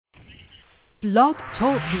Blog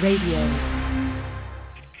Talk Radio.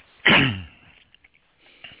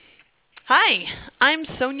 Hi, I'm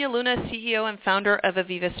Sonia Luna, CEO and founder of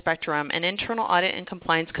Aviva Spectrum, an internal audit and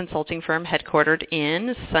compliance consulting firm headquartered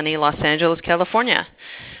in sunny Los Angeles, California.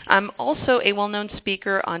 I'm also a well-known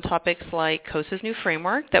speaker on topics like COSA's new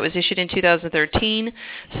framework that was issued in 2013,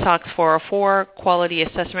 SOX 404, quality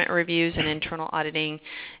assessment reviews, and internal auditing,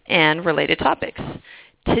 and related topics.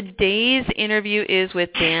 Today's interview is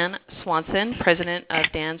with Dan Swanson, president of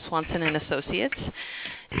DanSwanson and Associates.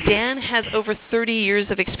 Dan has over 30 years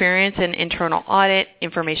of experience in internal audit,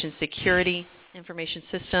 information security, information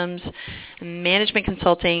systems, management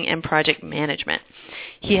consulting, and project management.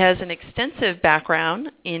 He has an extensive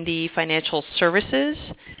background in the financial services,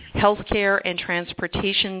 healthcare, and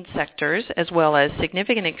transportation sectors, as well as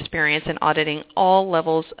significant experience in auditing all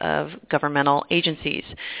levels of governmental agencies.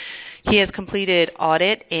 He has completed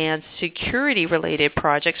audit and security-related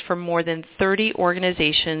projects for more than 30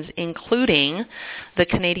 organizations, including the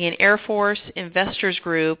Canadian Air Force, Investors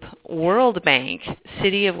Group, World Bank,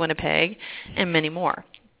 City of Winnipeg, and many more.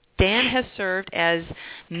 Dan has served as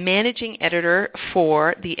managing editor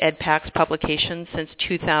for the EDPACs Publication since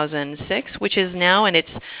 2006, which is now in its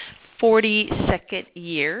 42nd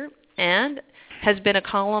year, and has been a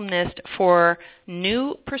columnist for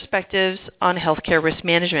New Perspectives on Healthcare Risk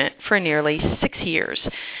Management for nearly 6 years.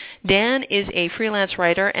 Dan is a freelance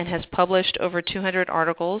writer and has published over 200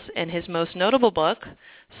 articles, and his most notable book,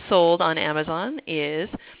 sold on Amazon, is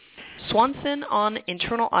Swanson on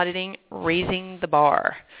Internal Auditing, Raising the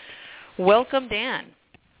Bar. Welcome, Dan.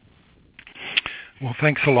 Well,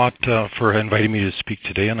 thanks a lot for inviting me to speak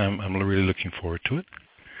today, and I'm really looking forward to it.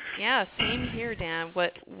 Yeah, same here, Dan.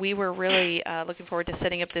 What we were really looking forward to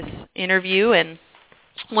setting up this interview, and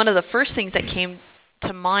one of the first things that came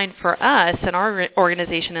to mind for us and our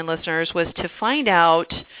organization and listeners was to find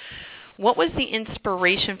out what was the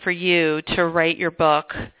inspiration for you to write your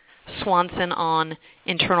book, Swanson on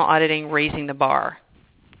Internal Auditing, Raising the Bar.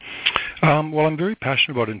 Well, I'm very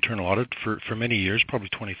passionate about internal audit for many years, probably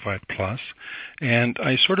 25 plus, and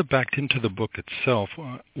I sort of backed into the book itself.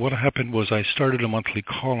 What happened was I started a monthly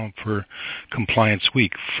column for Compliance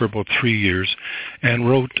Week for about 3 years and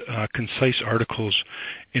wrote concise articles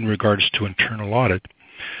in regards to internal audit.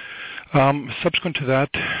 Subsequent to that,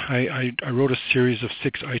 I wrote a series of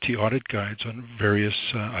 6 IT audit guides on various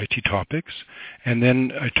IT topics, and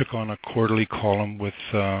then I took on a quarterly column with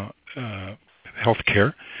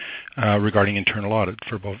healthcare regarding internal audit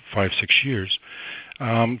for about 5-6 years.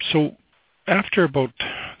 So after about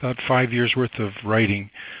that 5 years worth of writing,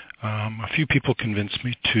 a few people convinced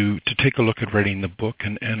me to take a look at writing the book,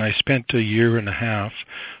 and I spent a year and a half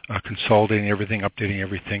consolidating everything, updating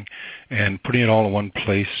everything, and putting it all in one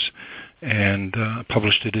place, and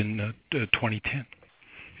published it in 2010.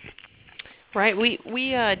 Right. We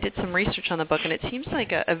did some research on the book, and it seems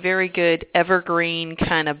like a very good evergreen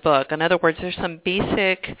kind of book. In other words, there's some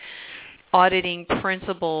basic auditing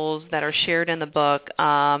principles that are shared in the book,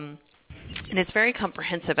 and it's very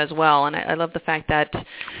comprehensive as well. And I love the fact that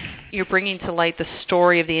you're bringing to light the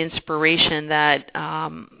story of the inspiration that,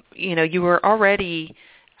 you were already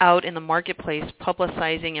out in the marketplace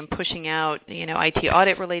publicizing and pushing out, IT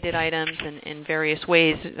audit-related items in various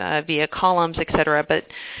ways via columns, et cetera. But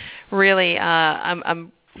really,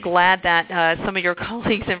 I'm glad that some of your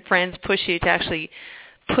colleagues and friends push you to actually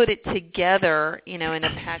put it together, in a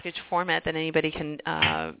package format that anybody can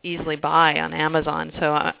easily buy on Amazon.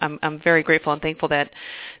 So I'm very grateful and thankful that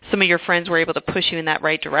some of your friends were able to push you in that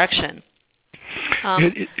right direction.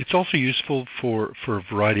 It's also useful for a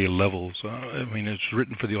variety of levels. It's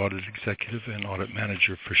written for the audit executive and audit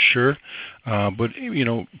manager for sure, but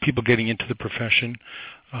people getting into the profession,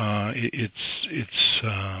 it's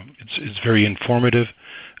very informative.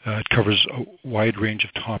 It covers a wide range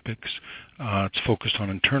of topics. It's focused on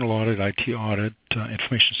internal audit, IT audit,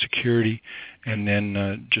 information security, and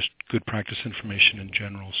then just good practice information in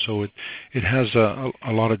general. So it has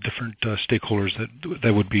a lot of different stakeholders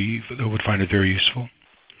that would find it very useful.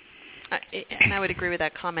 And I would agree with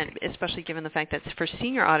that comment, especially given the fact that for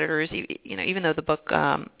senior auditors, even though the book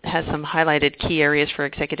has some highlighted key areas for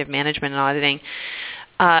executive management and auditing,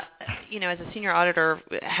 as a senior auditor,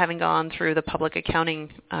 having gone through the public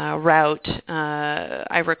accounting route,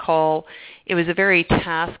 I recall it was a very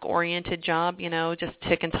task-oriented job, just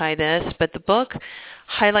tick and tie this. But the book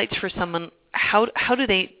highlights for someone how do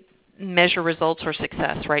they measure results or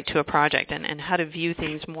success, right, to a project, and how to view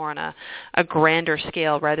things more on a grander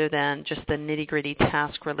scale rather than just the nitty-gritty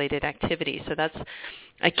task-related activities. So that's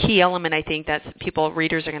a key element, I think, that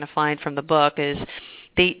readers are going to find from the book is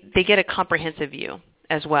they get a comprehensive view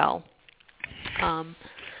as well.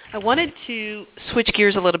 I wanted to switch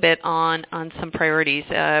gears a little bit on some priorities.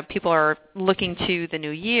 People are looking to the new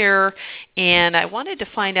year, and I wanted to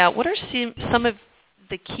find out what are some of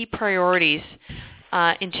the key priorities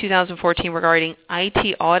in 2014 regarding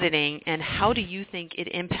IT auditing, and how do you think it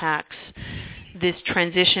impacts this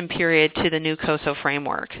transition period to the new COSO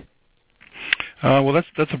framework? Well,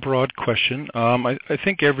 that's a broad question. I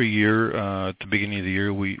think every year, at the beginning of the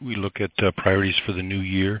year, we look at priorities for the new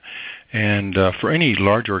year, and for any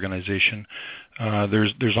large organization,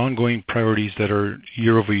 there's ongoing priorities that are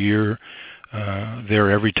year over year there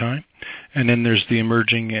every time, and then there's the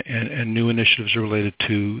emerging and new initiatives related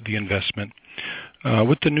to the investment.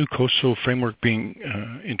 With the new COSO framework being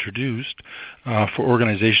introduced for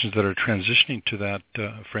organizations that are transitioning to that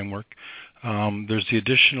framework, there's the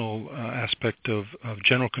additional aspect of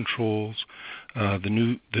general controls, the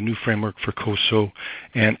new framework for COSO,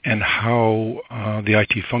 and how the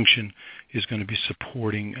IT function is going to be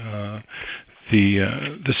supporting the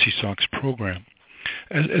CSOX program.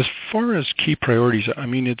 As far as key priorities, I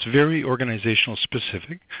mean, it's very organizational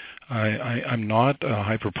specific. I'm not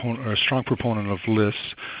a strong proponent of lists.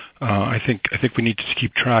 I think we need to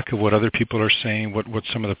keep track of what other people are saying, what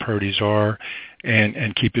some of the priorities are,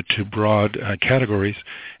 and keep it to broad categories.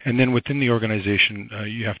 And then within the organization,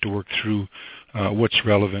 you have to work through what's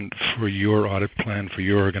relevant for your audit plan for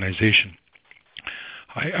your organization.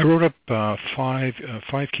 I wrote up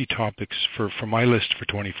five key topics for my list for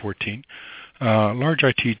 2014. Large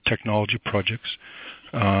IT technology projects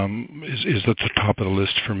is at the top of the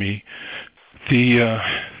list for me.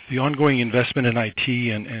 The ongoing investment in IT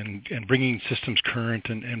and bringing systems current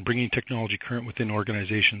and bringing technology current within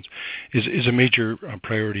organizations is a major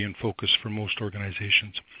priority and focus for most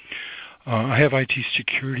organizations. I have IT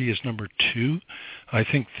security as number 2. I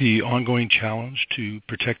think the ongoing challenge to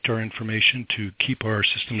protect our information, to keep our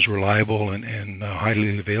systems reliable and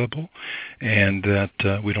highly available, and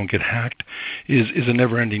that we don't get hacked, is a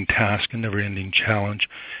never-ending task, a never-ending challenge.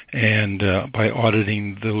 And by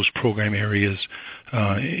auditing those program areas,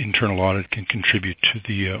 internal audit can contribute to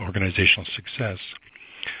the organizational success.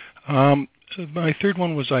 My third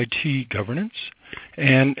one was IT governance,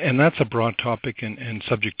 and that's a broad topic and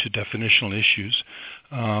subject to definitional issues.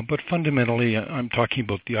 But fundamentally, I'm talking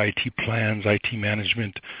about the IT plans, IT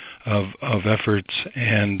management of efforts,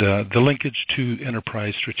 and the linkage to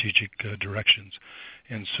enterprise strategic directions.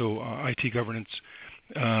 And so IT governance,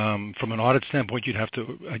 from an audit standpoint, you'd have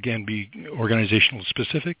to, again, be organizational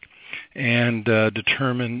specific and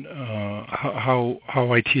determine how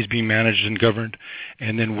IT is being managed and governed,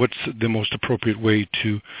 and then what's the most appropriate way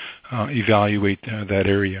to evaluate that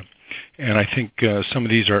area. And I think some of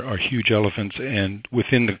these are huge elephants, and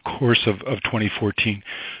within the course of 2014,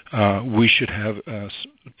 we should have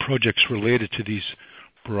projects related to these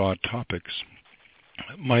broad topics.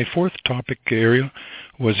 My fourth topic area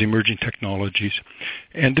was emerging technologies.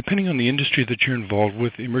 And depending on the industry that you're involved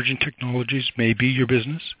with, emerging technologies may be your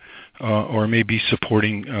business or may be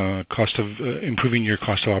supporting improving your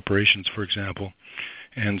cost of operations, for example.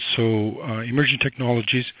 And so emerging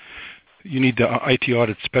technologies, you need the IT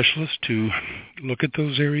audit specialist to look at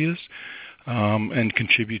those areas and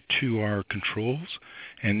contribute to our controls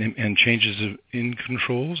and changes in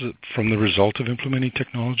controls from the result of implementing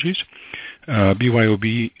technologies.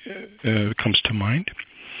 BYOB comes to mind.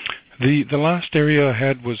 The last area I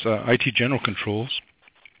had was IT general controls,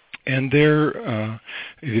 and the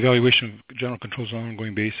evaluation of general controls on an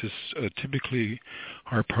ongoing basis typically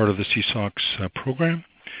are part of the CSOX program.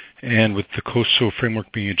 And with the COSO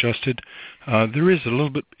framework being adjusted, there is a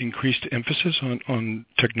little bit increased emphasis on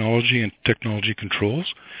technology and technology controls.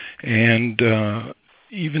 And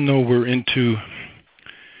even though we're into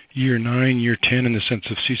year 9, year 10 in the sense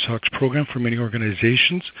of CSOX program for many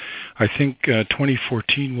organizations, I think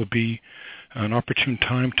 2014 will be an opportune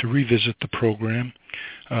time to revisit the program,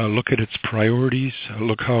 look at its priorities,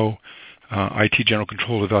 look how IT general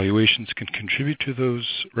control evaluations can contribute to those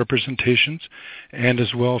representations, and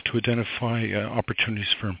as well to identify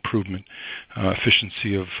opportunities for improvement,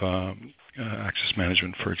 efficiency of access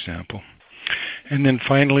management, for example. And then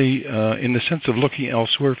finally, in the sense of looking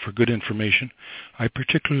elsewhere for good information, I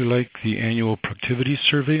particularly like the annual productivity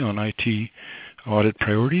survey on IT audit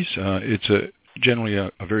priorities. It's generally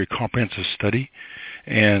a very comprehensive study,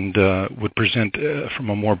 and would present from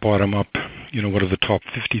a more bottom-up, what are the top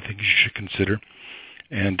 50 things you should consider,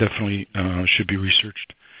 and definitely should be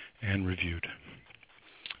researched and reviewed.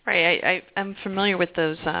 Right. I'm familiar with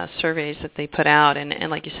those surveys that they put out, and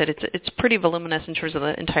like you said, it's pretty voluminous in terms of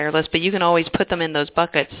the entire list, but you can always put them in those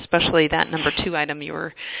buckets, especially that number 2 item you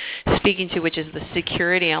were speaking to, which is the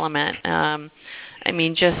security element. I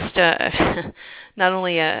mean, just not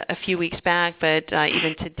only a few weeks back, but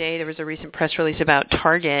even today, there was a recent press release about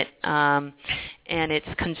Target and its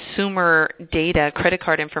consumer data, credit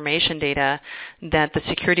card information data, that the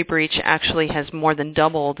security breach actually has more than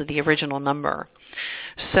doubled the original number.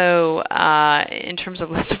 So in terms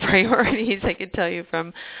of list of priorities, I can tell you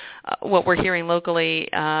from what we're hearing locally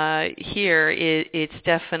here, it's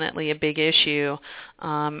definitely a big issue.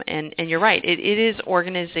 And you're right, it is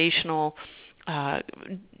organizational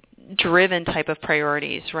driven type of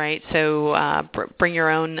priorities, right? So bring your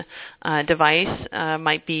own device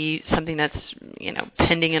might be something that's,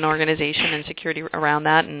 pending an organization and security around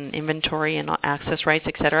that and inventory and access rights,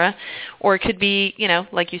 et cetera. Or it could be,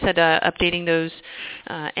 like you said, updating those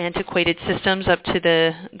antiquated systems up to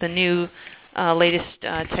the new latest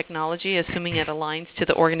technology, assuming it aligns to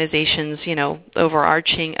the organization's,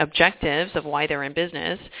 overarching objectives of why they're in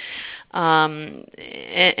business.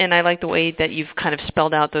 And I like the way that you've kind of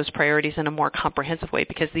spelled out those priorities in a more comprehensive way,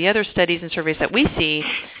 because the other studies and surveys that we see,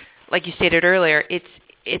 like you stated earlier,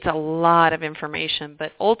 it's a lot of information,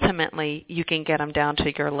 but ultimately you can get them down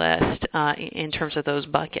to your list in terms of those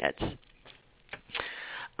buckets.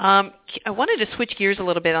 I wanted to switch gears a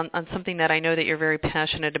little bit on something that I know that you're very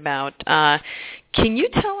passionate about. Can you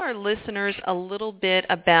tell our listeners a little bit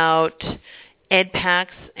about EDPACs,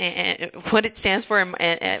 and what it stands for,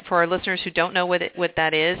 and for our listeners who don't know what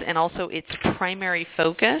that is, and also its primary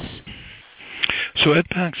focus? So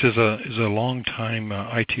EDPACs is a long time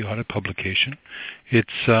IT audit publication.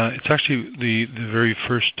 It's actually the very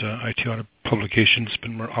first IT audit publication. It's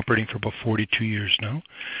been operating for about 42 years now.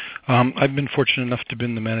 I've been fortunate enough to have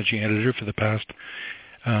been the managing editor for the past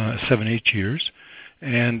 7-8 years.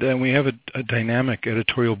 And we have a dynamic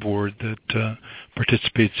editorial board that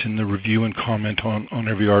participates in the review and comment on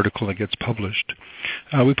every article that gets published.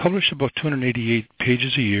 We publish about 288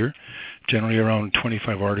 pages a year, generally around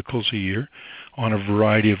 25 articles a year, on a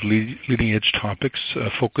variety of leading-edge topics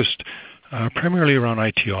focused primarily around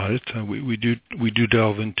IT audit. We do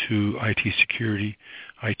delve into IT security,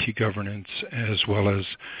 IT governance, as well as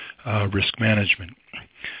risk management.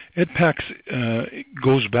 EDPACs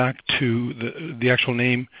goes back to the actual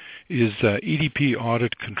name is EDP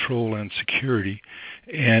Audit Control and Security,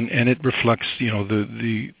 and it reflects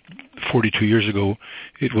the 42 years ago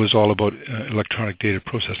it was all about electronic data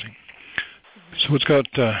processing. So it's got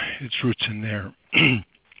its roots in there.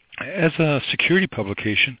 As a security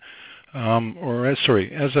publication, as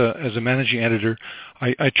a managing editor,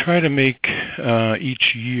 I try to make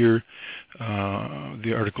each year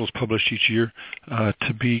the articles published each year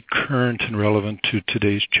to be current and relevant to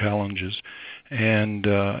today's challenges. And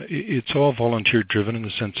it's all volunteer driven in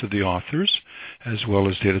the sense of the authors as well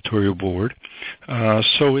as the editorial board.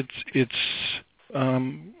 So it's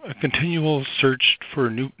a continual search for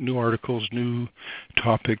new articles, new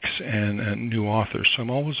topics, and new authors. So I'm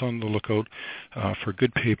always on the lookout for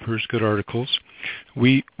good papers, good articles.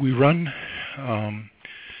 We run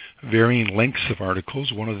varying lengths of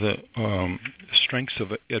articles. One of the strengths of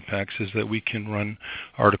EDPACs is that we can run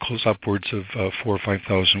articles upwards of 4,000 or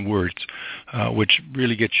 5,000 words, which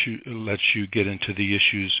really lets you get into the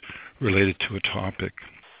issues related to a topic.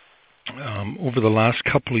 Over the last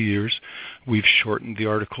couple of years, we've shortened the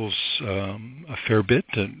articles a fair bit,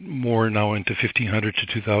 more now into 1,500 to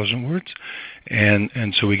 2,000 words, and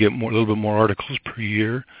so we get a little bit more articles per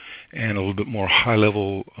year, and a little bit more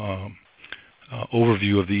high-level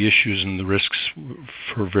overview of the issues and the risks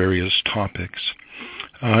for various topics.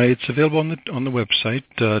 It's available on the website.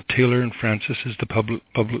 Taylor and Francis is the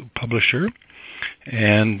publisher,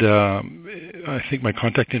 and I think my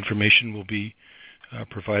contact information will be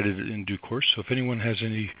provided in due course. So if anyone has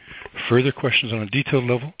any further questions on a detailed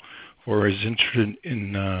level or is interested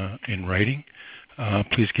in writing,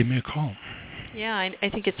 please give me a call. Yeah, I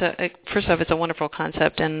think first off, it's a wonderful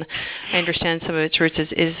concept, and I understand some of its roots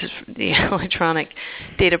is the electronic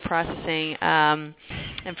data processing. And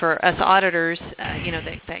for us auditors,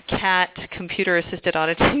 that CAT, computer-assisted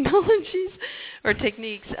audit technologies or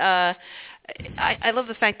techniques, I love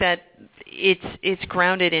the fact that it's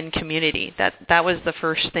grounded in community. That was the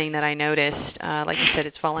first thing that I noticed. Like you said,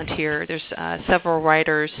 it's volunteer. There's several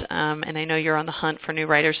writers, and I know you're on the hunt for new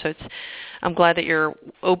writers. So I'm glad that you're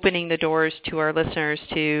opening the doors to our listeners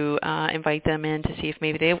to invite them in to see if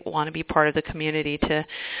maybe they want to be part of the community to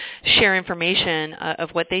share information of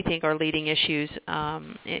what they think are leading issues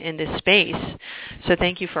in this space. So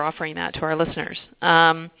thank you for offering that to our listeners.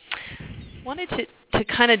 Wanted to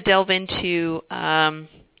kind of delve into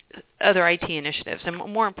other IT initiatives, and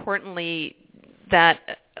more importantly, that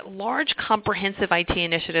large comprehensive IT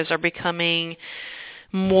initiatives are becoming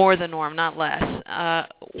more the norm, not less.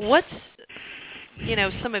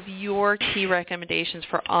 some of your key recommendations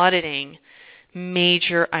for auditing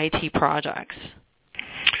major IT projects?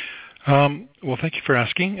 Well, thank you for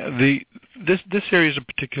asking. This area is a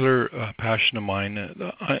particular passion of mine.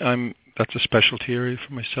 That's a specialty area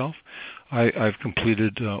for myself. I've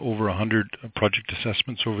completed over 100 project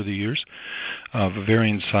assessments over the years of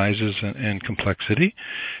varying sizes and complexity.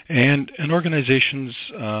 And organizations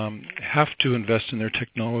have to invest in their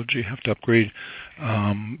technology, have to upgrade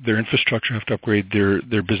their infrastructure, have to upgrade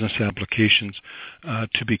their business applications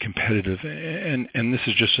to be competitive. And this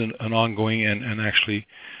is just an ongoing and actually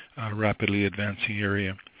rapidly advancing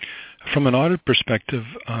area. From an audit perspective,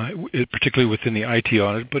 particularly within the IT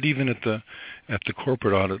audit, but even at the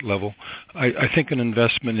corporate audit level, I think an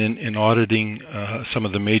investment in auditing some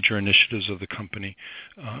of the major initiatives of the company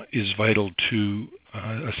is vital to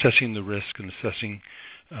assessing the risk and assessing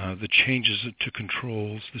the changes to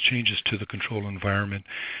controls, the changes to the control environment,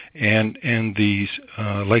 and the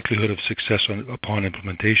likelihood of success upon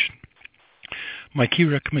implementation. My key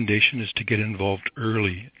recommendation is to get involved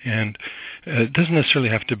early, and it doesn't necessarily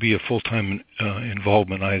have to be a full-time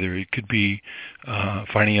involvement either. It could be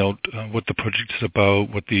finding out what the project is about,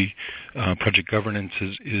 what the project governance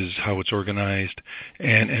is, how it's organized,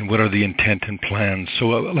 and what are the intent and plans. So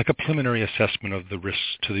like a preliminary assessment of the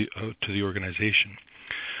risks to the organization.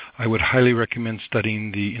 I would highly recommend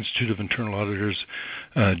studying the Institute of Internal Auditors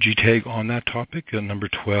GTAG on that topic, number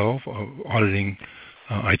 12, Auditing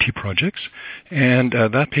IT projects, and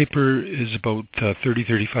that paper is about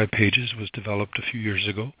 35 pages, was developed a few years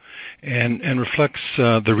ago, and reflects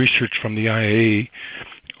the research from the IAA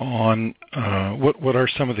on what are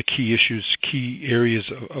some of the key issues, key areas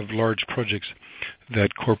of large projects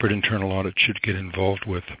that corporate internal audit should get involved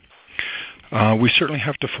with. We certainly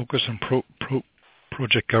have to focus on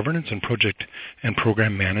project governance and project and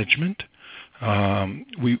program management.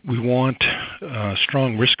 We want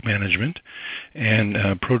strong risk management,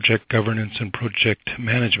 and project governance and project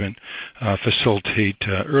management facilitate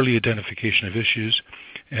early identification of issues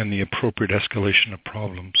and the appropriate escalation of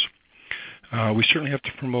problems. We certainly have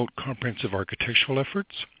to promote comprehensive architectural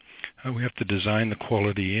efforts. We have to design the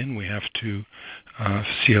quality in. We have to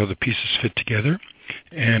see how the pieces fit together,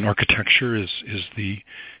 and architecture is the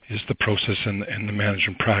process and the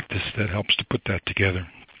management practice that helps to put that together.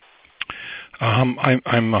 I'm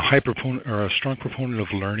a strong proponent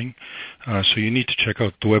of learning, so you need to check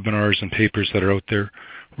out the webinars and papers that are out there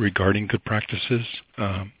regarding good practices.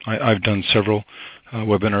 I've done several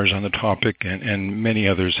webinars on the topic, and many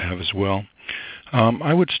others have as well.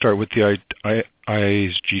 I would start with the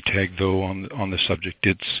IA's GTAG, though, on the subject.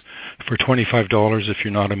 It's for $25 if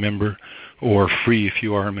you're not a member, or free if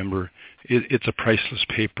you are a member. It's a priceless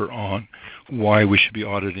paper on why we should be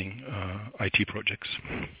auditing IT projects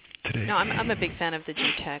today. No, I'm a big fan of the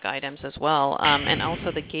GTAG items as well, and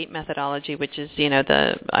also the GATE methodology, which is the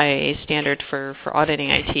IAA standard for auditing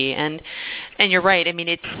IT. And you're right. I mean,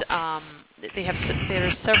 it's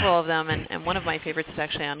there's several of them, and one of my favorites is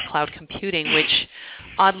actually on cloud computing, which,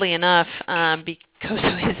 oddly enough,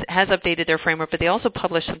 COSO has updated their framework, but they also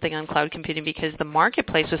published something on cloud computing because the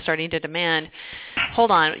marketplace was starting to demand, hold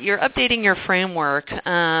on, you're updating your framework,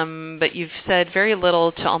 but you've said very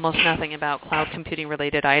little to almost nothing about cloud computing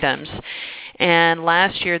related items. And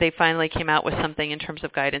last year they finally came out with something in terms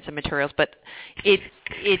of guidance and materials, but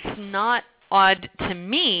it's not odd to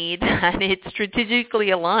me that it strategically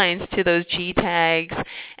aligns to those GTAGs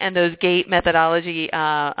and those GATE methodology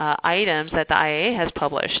items that the IAA has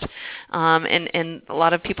published. And a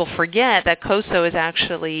lot of people forget that COSO is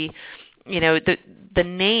actually, the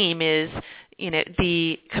name is,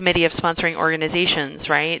 the Committee of Sponsoring Organizations,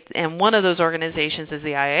 right? And one of those organizations is the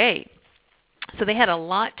IAA. So they had a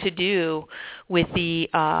lot to do with the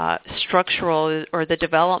structural or the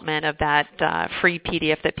development of that free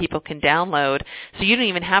PDF that people can download. So you don't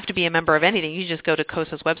even have to be a member of anything. You just go to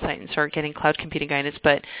COSO's website and start getting cloud computing guidance.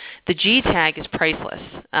 But the GTAG is priceless.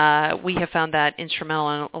 We have found that instrumental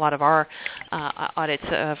in a lot of our audits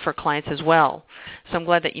for clients as well. So I'm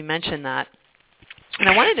glad that you mentioned that. And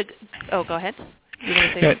I wanted to go ahead.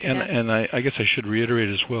 Yeah, and I guess I should reiterate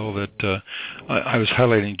as well that I was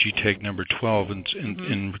highlighting GTAG number 12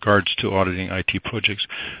 in regards to auditing IT projects.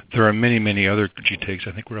 There are many, many other GTAGs.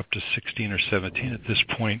 I think we're up to 16 or 17 at this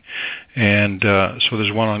point. And so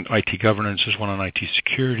there's one on IT governance, there's one on IT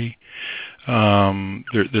security,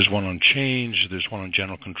 there's one on change, there's one on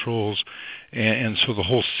general controls, and so the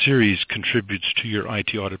whole series contributes to your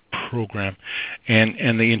IT audit program,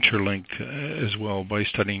 and they interlink as well by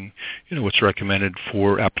studying, what's recommended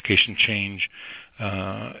for application change,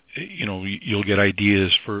 you'll get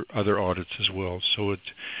ideas for other audits as well. So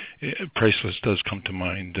price list does come to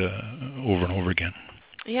mind over and over again.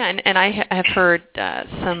 Yeah, and I have heard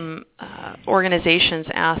some organizations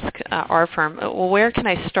ask our firm, well, where can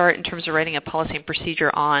I start in terms of writing a policy and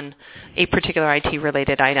procedure on a particular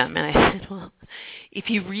IT-related item? And I said, well, if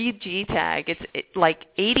you read GTAG, it's like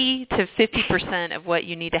 80 to 50% of what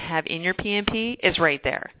you need to have in your PMP is right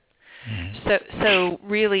there. So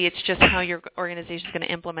really, it's just how your organization is going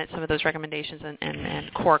to implement some of those recommendations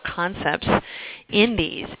and core concepts in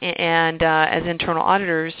these. And as internal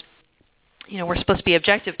auditors, we're supposed to be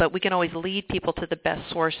objective, but we can always lead people to the best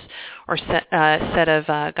source or set of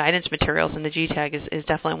guidance materials, and the GTAG is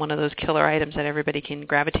definitely one of those killer items that everybody can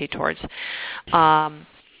gravitate towards.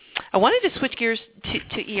 I wanted to switch gears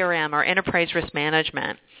to ERM, or Enterprise Risk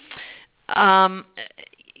Management.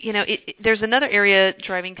 There's another area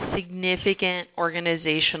driving significant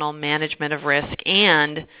organizational management of risk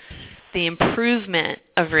and the improvement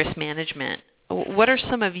of risk management. What are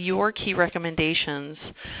some of your key recommendations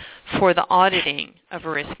for the auditing of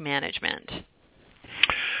risk management?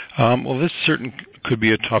 Well, this certainly could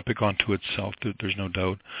be a topic unto itself. There's no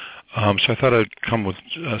doubt. So I thought I'd come with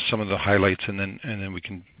some of the highlights, and then we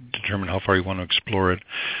can determine how far you want to explore it.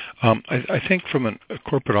 I think from a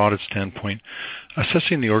corporate audit standpoint,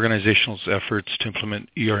 assessing the organization's efforts to implement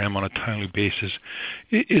ERM on a timely basis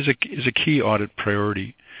is a key audit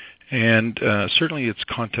priority. And certainly it's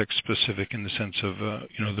context specific in the sense of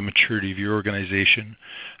the maturity of your organization,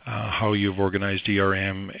 how you've organized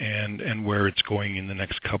ERM, and where it's going in the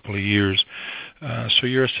next couple of years. So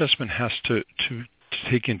your assessment has to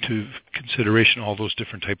take into consideration all those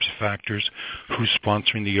different types of factors: who's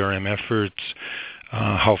sponsoring the ERM efforts,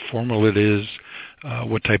 how formal it is,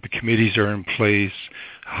 what type of committees are in place,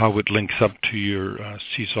 how it links up to your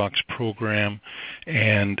CSOX program,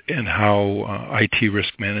 and how IT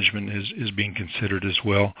risk management is being considered as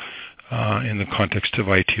well in the context of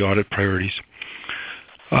IT audit priorities.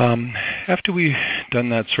 After we've done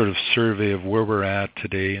that sort of survey of where we're at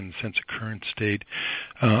today in the sense of current state,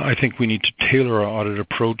 I think we need to tailor our audit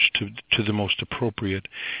approach to the most appropriate.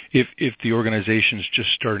 If the organization is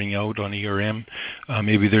just starting out on ERM,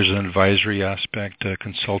 maybe there's an advisory aspect, a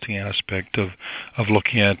consulting aspect of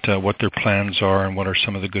looking at what their plans are and what are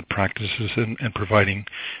some of the good practices and providing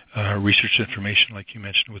research information like you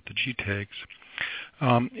mentioned with the GTAGs.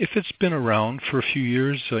 If it's been around for a few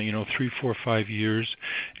years, 3, 4, 5 years,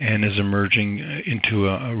 and is emerging into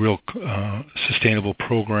a real sustainable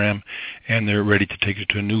program, and they're ready to take it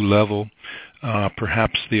to a new level,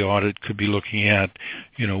 perhaps the audit could be looking at,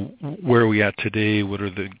 where are we at today? What are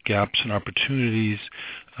the gaps and opportunities?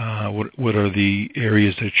 What are the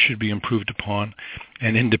areas that should be improved upon?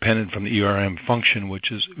 And independent from the ERM function,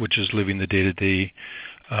 which is living the day-to-day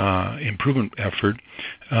improvement effort,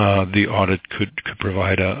 the audit could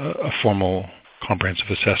provide a formal comprehensive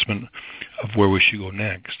assessment of where we should go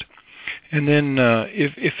next. And then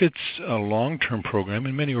if it's a long-term program,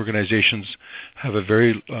 and many organizations have a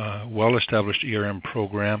very well-established ERM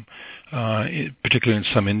program, particularly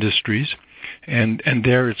in some industries, and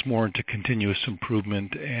there it's more into continuous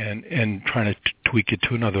improvement and trying to tweak it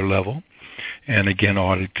to another level. And again,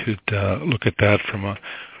 audit could look at that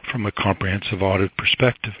from a comprehensive audit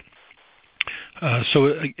perspective.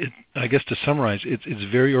 So I guess to summarize,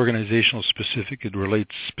 it's very organizational specific. It relates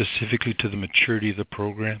specifically to the maturity of the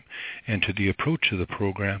program and to the approach of the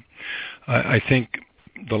program. I think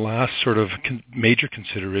the last sort of major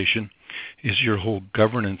consideration is your whole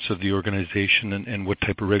governance of the organization and what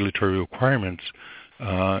type of regulatory requirements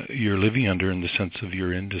you're living under in the sense of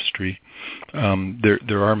your industry.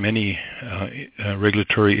 There are many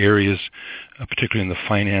regulatory areas, particularly in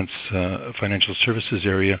the financial services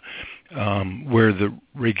area, where the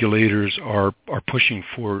regulators are pushing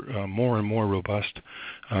for more and more robust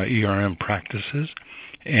ERM practices.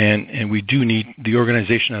 And we do need, the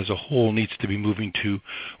organization as a whole needs to be moving to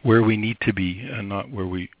where we need to be and not where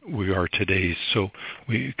we are today. So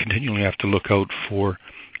we continually have to look out for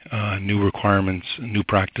new requirements, new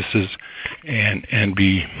practices, and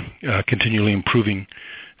be continually improving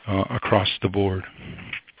across the board.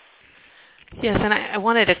 Yes, and I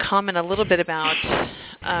wanted to comment a little bit about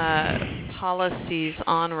policies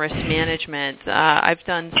on risk management. I've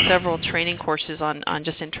done several training courses on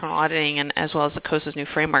just internal auditing and as well as the COSA's new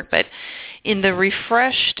framework. But in the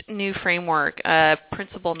refreshed new framework,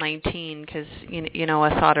 Principle 19, because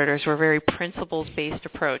us auditors, we're a very principles-based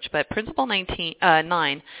approach. But Principle 9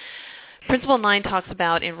 talks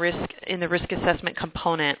about in the risk assessment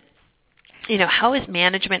component, how is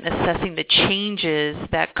management assessing the changes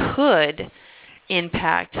that could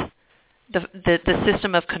impact the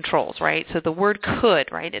system of controls, right? So the word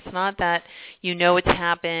could, right? It's not that you know it's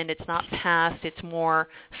happened, it's not past, it's more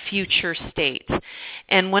future state.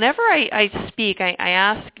 And whenever I speak, I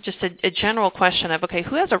ask just a general question of, okay,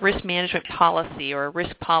 who has a risk management policy or a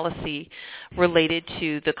risk policy related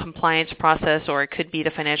to the compliance process, or it could be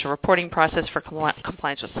the financial reporting process for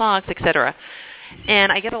compliance with SOX, et cetera.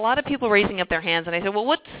 And I get a lot of people raising up their hands, and I say, well,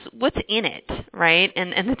 what's in it, right?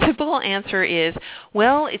 And the typical answer is,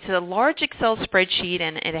 well, it's a large Excel spreadsheet,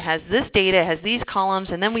 and it has this data, it has these columns,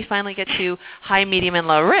 and then we finally get to high, medium, and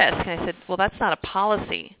low risk. And I said, well, that's not a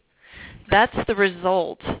policy. That's the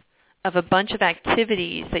result of a bunch of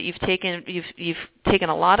activities that you've taken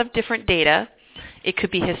a lot of different data. It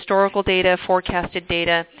could be historical data, forecasted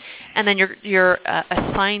data, and then you're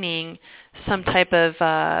assigning some type of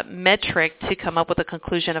metric to come up with a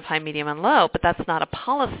conclusion of high, medium, and low, but that's not a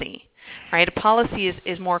policy, right? A policy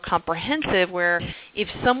is more comprehensive, where if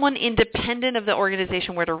someone independent of the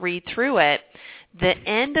organization were to read through it, the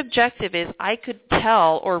end objective is I could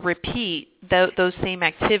tell or repeat those same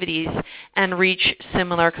activities and reach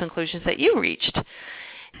similar conclusions that you reached.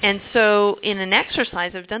 And so in an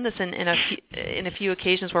exercise, I've done this in a few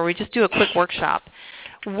occasions where we just do a quick workshop.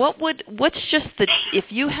 If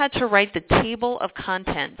you had to write the table of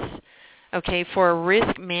contents, okay, for a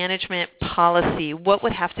risk management policy, what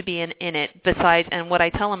would have to be in it besides, and what I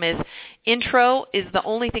tell them is, intro is the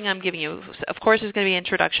only thing I'm giving you. Of course, there's going to be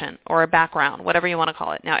introduction or a background, whatever you want to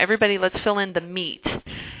call it. Now, everybody, let's fill in the meat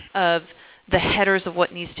of the headers of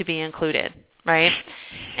what needs to be included, right?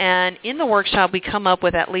 And in the workshop, we come up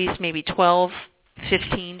with at least maybe 12,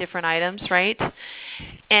 15 different items, right?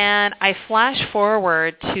 And I flash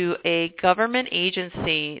forward to a government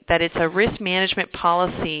agency that it's a risk management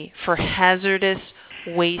policy for hazardous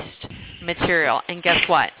waste material. And guess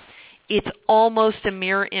what? It's almost a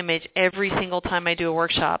mirror image every single time I do a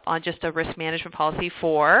workshop on just a risk management policy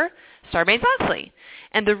for Sarbanes-Oxley.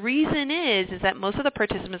 And the reason is that most of the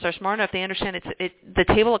participants are smart enough, they understand the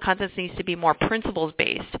table of contents needs to be more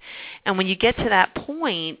principles-based. And when you get to that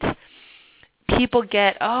point, people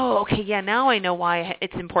get, oh, okay, yeah, now I know why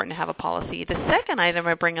it's important to have a policy. The second item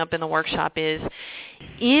I bring up in the workshop is,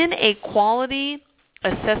 in a quality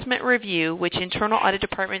assessment review, which internal audit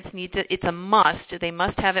departments need to, it's a must. They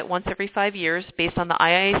must have it once every 5 years based on the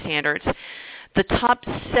IIA standards. The top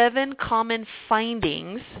 7 common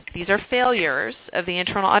findings, these are failures of the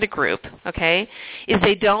internal audit group, okay, is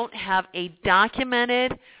they don't have a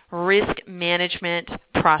documented risk management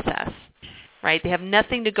process. Right? They have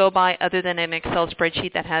nothing to go by other than an Excel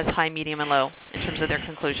spreadsheet that has high, medium, and low in terms of their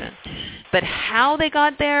conclusion. But how they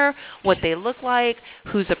got there, what they look like,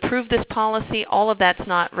 who's approved this policy, all of that's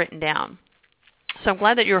not written down. So I'm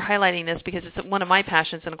glad that you're highlighting this, because it's one of my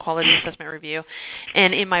passions in a quality assessment review.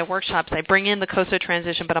 And in my workshops, I bring in the COSO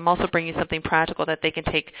transition, but I'm also bringing something practical that they can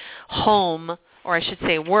take home, or I should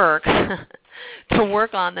say work, to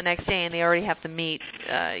work on the next day, and they already have the meat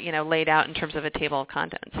laid out in terms of a table of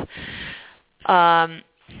contents.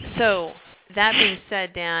 So that being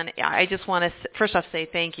said, Dan, I just want to first off say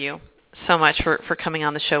thank you so much for coming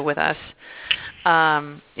on the show with us.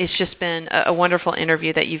 It's just been a wonderful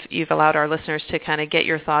interview that you've allowed our listeners to kind of get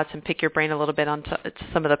your thoughts and pick your brain a little bit on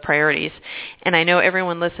some of the priorities. And I know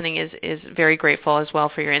everyone listening is very grateful as well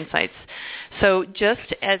for your insights. So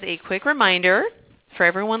just as a quick reminder, for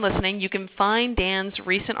everyone listening, you can find Dan's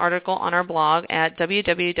recent article on our blog at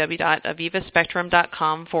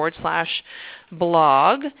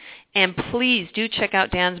www.avivaspectrum.com/blog. And please do check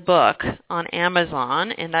out Dan's book on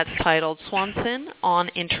Amazon, and that's titled Swanson on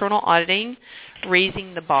Internal Auditing,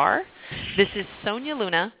 Raising the Bar. This is Sonia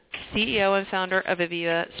Luna, CEO and founder of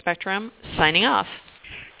Aviva Spectrum, signing off.